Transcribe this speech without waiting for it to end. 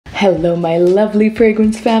Hello my lovely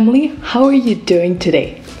fragrance family, how are you doing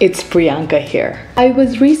today? It's Priyanka here. I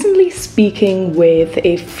was recently speaking with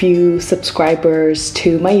a few subscribers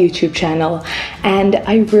to my YouTube channel and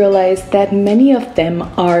I realized that many of them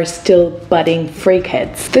are still budding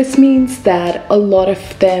frakeheads. This means that a lot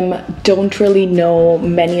of them don't really know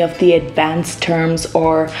many of the advanced terms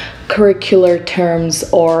or curricular terms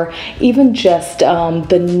or even just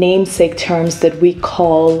the namesake terms that we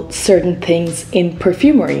call certain things in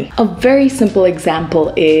perfumery. A very simple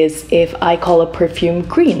example is if I call a perfume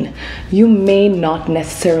green, you may not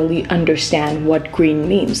necessarily understand what green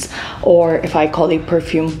means. Or if I call a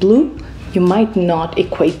perfume blue, you might not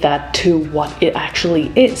equate that to what it actually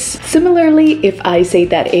is. Similarly, if I say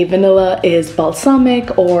that a vanilla is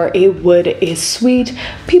balsamic or a wood is sweet,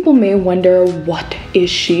 people may wonder what is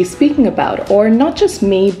she speaking about? Or not just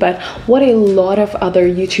me, but what a lot of other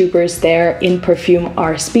YouTubers there in Perfume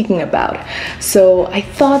are speaking about. So I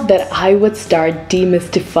thought that I would start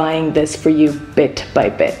demystifying this for you bit by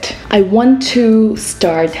bit. I want to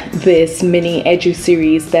start this mini edu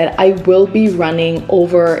series that I will be running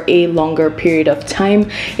over a longer period of time.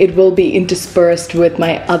 It will be interspersed with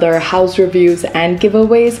my other house reviews and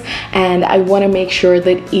giveaways, and I want to make sure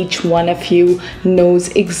that each one of you knows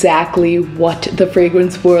exactly what the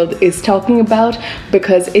fragrance world is talking about,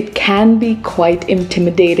 because it can be quite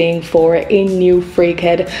intimidating for a new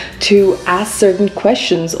frakehead to ask certain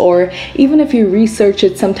questions, or even if you research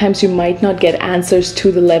it, sometimes you might not get answers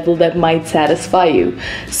to the level that might satisfy you.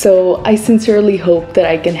 So I sincerely hope that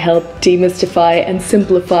I can help demystify and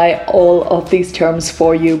simplify all of these terms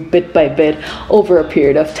for you bit by bit over a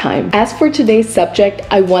period of time. As for today's subject,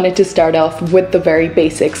 I wanted to start off with the very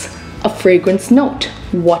basics. A fragrance note.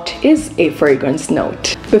 What is a fragrance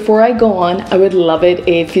note? Before I go on, I would love it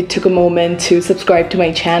if you took a moment to subscribe to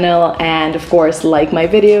my channel and of course like my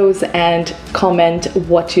videos and comment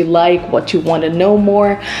what you like, what you want to know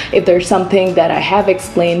more. If there's something that I have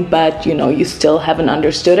explained but you still haven't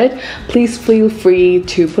understood it, please feel free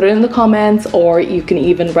to put it in the comments, or you can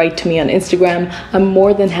even write to me on Instagram. I'm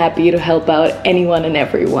more than happy to help out anyone and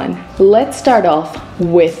everyone. Let's start off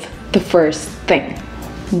with the first thing.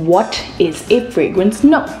 What is a fragrance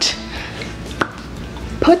note?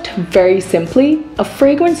 Put very simply, a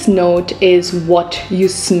fragrance note is what you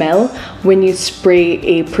smell when you spray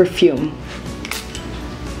a perfume.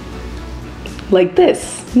 Like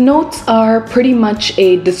this. Notes are pretty much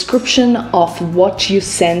a description of what you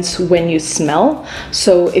sense when you smell.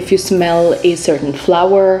 So if you smell a certain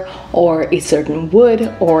flower or a certain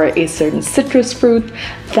wood or a certain citrus fruit,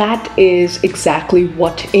 that is exactly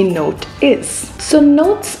what a note is. So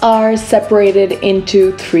notes are separated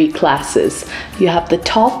into three classes. You have the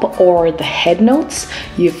top or the head notes,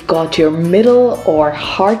 you've got your middle or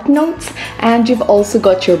heart notes, and you've also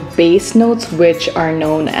got your base notes, which are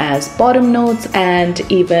known as bottom notes and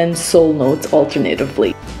even soul notes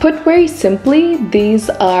alternatively. Put very simply, these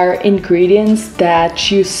are ingredients that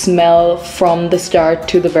you smell from the start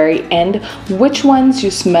to the very end. Which ones you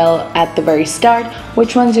smell at the very start,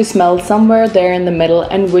 which ones you smell somewhere there in the middle,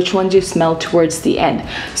 and which ones you smell towards the end.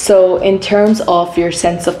 So in terms of your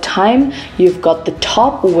sense of time, you've got the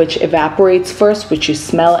top, which evaporates first, which you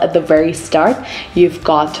smell at the very start. You've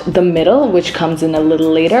got the middle, which comes in a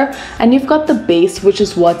little later, and you've got the base, which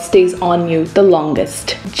is what stays on you the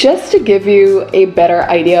longest. Just to give you a better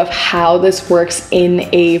idea of how this works in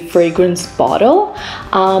a fragrance bottle,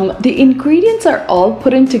 the ingredients are all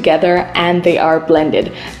put in together and they are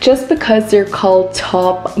blended. Just because they're called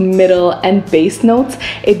top, middle, and base notes,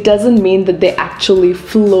 it doesn't mean that they actually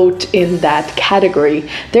float in that category.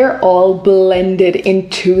 They're all blended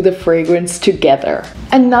into the fragrance together.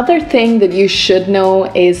 Another thing that you should know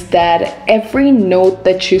is that every note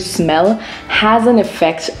that you smell has an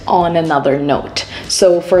effect on another note.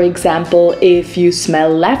 So for example, if you smell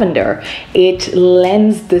lavender, it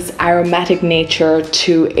lends this aromatic nature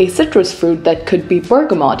to a citrus fruit that could be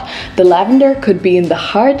bergamot. The lavender could be in the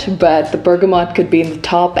heart, but the bergamot could be in the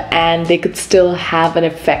top, and they could still have an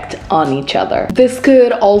effect on each other. This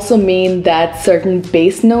could also mean that certain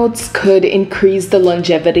base notes could increase the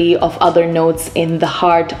longevity of other notes in the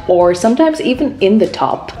heart, or sometimes even in the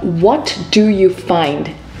top. What do you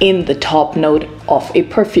find in the top note of a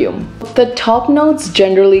perfume? The top notes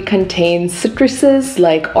generally contain citruses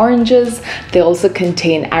like oranges. They also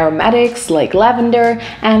contain aromatics like lavender,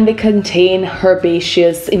 and they contain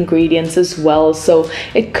herbaceous ingredients as well. So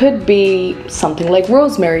it could be something like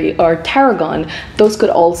rosemary or tarragon. Those could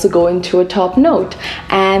also go into a top note,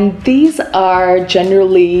 and these are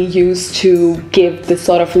generally used to give this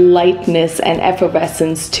sort of lightness and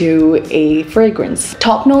effervescence to a fragrance.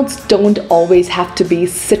 Top notes don't always have to be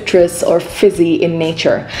citrus or fizzy fruity in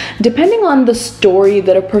nature. Depending on the story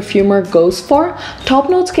that a perfumer goes for, top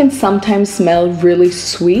notes can sometimes smell really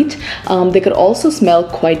sweet. They could also smell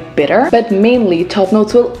quite bitter, but mainly top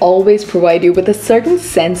notes will always provide you with a certain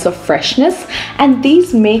sense of freshness, and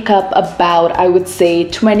these make up about, I would say,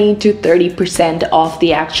 20 to 30% of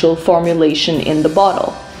the actual formulation in the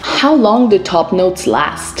bottle. How long do top notes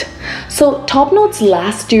last? So top notes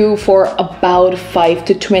last you for about 5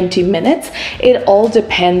 to 20 minutes. It all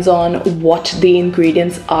depends on what the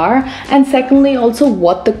ingredients are, and secondly also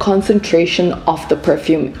what the concentration of the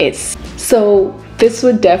perfume is. So this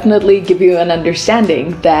would definitely give you an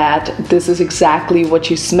understanding that this is exactly what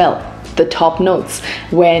you smell, the top notes,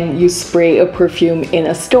 when you spray a perfume in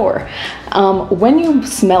a store. When you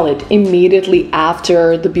smell it immediately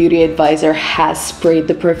after the beauty advisor has sprayed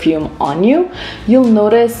the perfume on you, you'll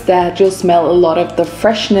notice that you'll smell a lot of the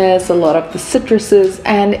freshness, a lot of the citruses,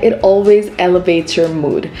 and it always elevates your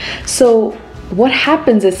mood. So what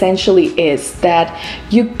happens essentially is that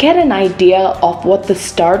you get an idea of what the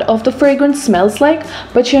start of the fragrance smells like,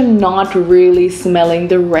 but you're not really smelling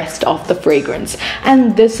the rest of the fragrance.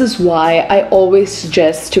 And this is why I always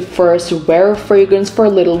suggest to first wear a fragrance for a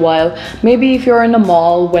little while. Maybe if you're in a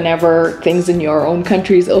mall, whenever things in your own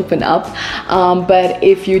countries open up. But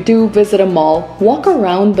if you do visit a mall, walk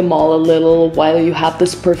around the mall a little while you have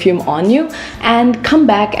this perfume on you, and come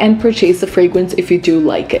back and purchase the fragrance if you do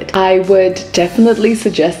like it. I would definitely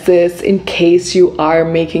suggest this in case you are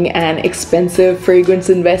making an expensive fragrance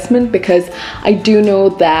investment, because I do know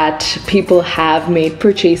that people have made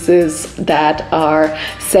purchases that are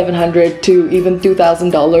 $700 to even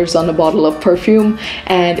 $2,000 on a bottle of perfume,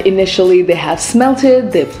 and initially they have smelt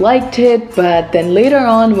it, they've liked it, but then later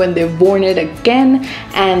on when they've worn it again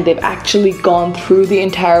and they've actually gone through the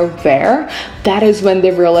entire wear, that is when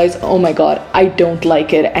they've realized, oh my god, I don't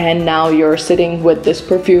like it, and now you're sitting with this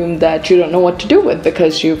perfume that you don't know what to do with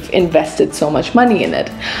because you've invested so much money in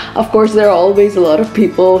it. Of course, there are always a lot of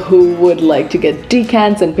people who would like to get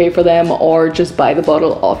decants and pay for them, or just buy the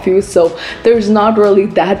bottle off you, so there's not really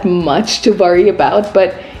that much to worry about,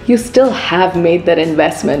 but you still have made that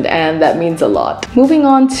investment, and that means a lot. Moving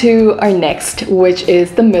on to our next, which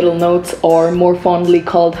is the middle notes, or more fondly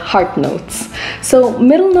called heart notes. So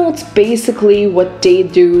middle notes, basically what they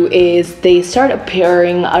do is they start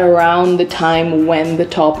appearing around the time when the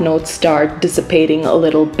top notes start dissipating a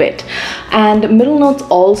little bit. And middle notes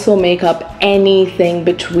also make up anything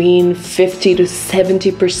between 50 to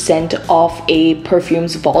 70% of a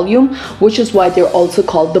perfume's volume, which is why they're also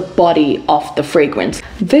called the body of the fragrance.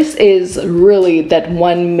 This is really that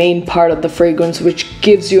one main part of the fragrance which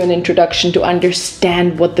gives you an introduction to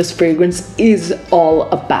understand what this fragrance is all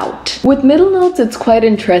about. With middle notes, it's quite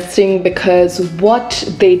interesting because what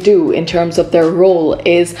they do in terms of their role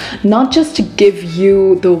is not just to give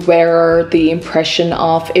you, the wearer, the impression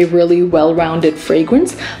of a really well-rounded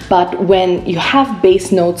fragrance, but when you have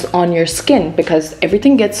base notes on your skin, because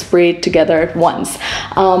everything gets sprayed together at once.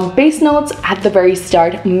 Base notes at the very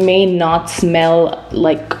start may not smell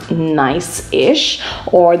like nice-ish,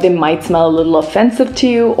 or they might smell a little offensive to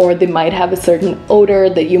you, or they might have a certain odor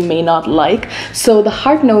that you may not like. So the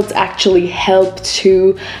heart notes actually help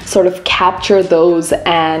to sort of capture those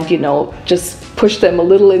and, you know, just push them a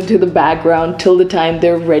little into the background till the time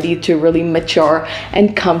they're ready to really mature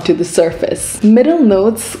and come to the surface. Middle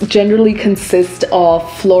notes generally consist of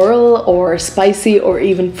floral or spicy or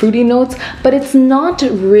even fruity notes, but it's not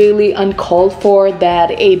really uncalled for that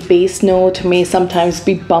a base note may sometimes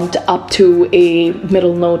be bumped up to a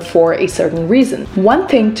middle note for a certain reason. One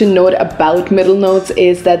thing to note about middle notes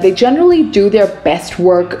is that they generally do their best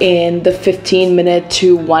work in the 15-minute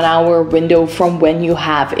to 1 hour window from when you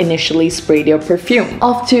have initially sprayed your perfume.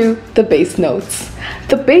 Off to the base notes.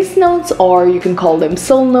 The base notes, or you can call them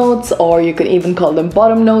soul notes, or you can even call them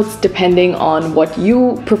bottom notes, depending on what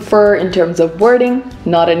you prefer in terms of wording.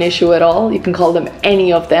 Not an issue at all. You can call them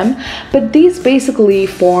any of them. But these basically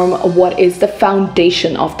form what is the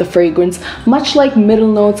foundation of the fragrance, much like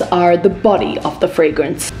middle notes are the body of the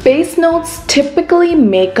fragrance. Base notes typically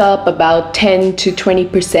make up about 10 to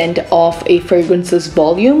 20% of a fragrance's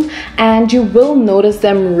volume, and you will notice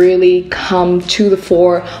them really come to the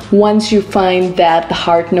fore once you find that the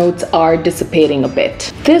heart notes are dissipating a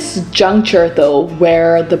bit. This juncture though,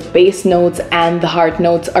 where the base notes and the heart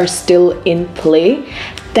notes are still in play,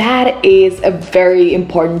 That is a very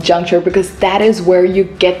important juncture because that is where you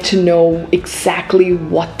get to know exactly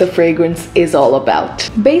what the fragrance is all about.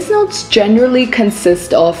 Base notes generally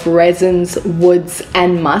consist of resins, woods,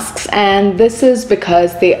 and musks, and this is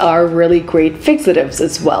because they are really great fixatives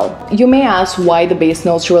as well. You may ask why the base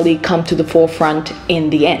notes really come to the forefront in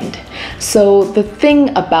the end. So the thing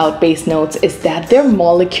about base notes is that their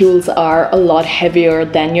molecules are a lot heavier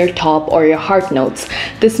than your top or your heart notes.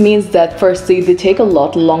 This means that firstly, they take a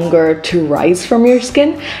lot longer to rise from your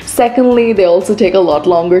skin. Secondly, they also take a lot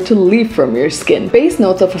longer to leave from your skin. Base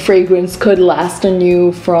notes of a fragrance could last on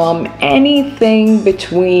you from anything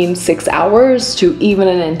between 6 hours to even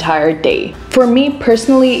an entire day. For me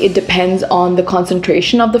personally, it depends on the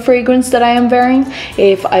concentration of the fragrance that I am wearing.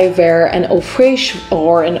 If I wear an eau fraiche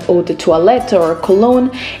or an eau de toilette or a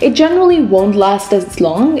cologne, it generally won't last as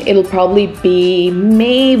long. It'll probably be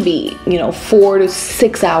maybe 4 to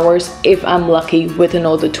 6 hours if I'm lucky with an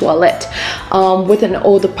eau de toilette. With an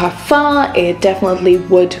eau de parfum, it definitely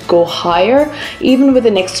would go higher. Even with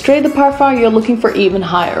an extrait de parfum, you're looking for even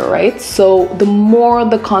higher, right? So the more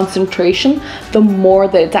the concentration, the more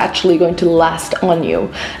that it's actually going to last on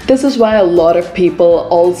you. This is why a lot of people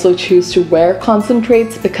also choose to wear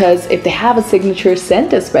concentrates, because if they have a signature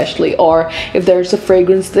scent especially, or if there's a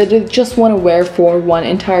fragrance that they just want to wear for one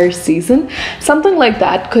entire season, something like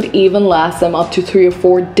that could even last them up to 3 or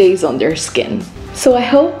 4 days on their skin. So I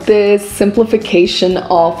hope this simplification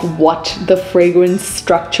of what the fragrance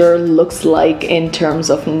structure looks like in terms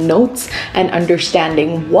of notes and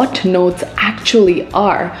understanding what notes actually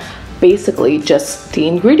are, basically just the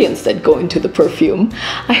ingredients that go into the perfume.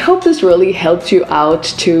 I hope this really helped you out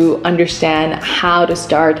to understand how to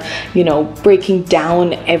start, breaking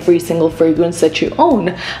down every single fragrance that you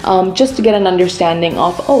own, just to get an understanding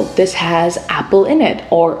of, oh, this has apple in it,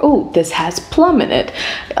 or oh, this has plum in it.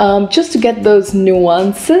 Just to get those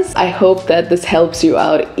nuances. I hope that this helps you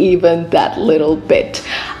out even that little bit.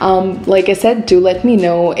 Like I said, do let me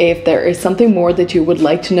know if there is something more that you would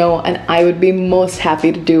like to know, and I would be most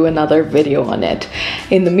happy to do another video on it.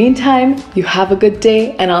 In the meantime, you have a good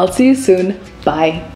day, and I'll see you soon. Bye.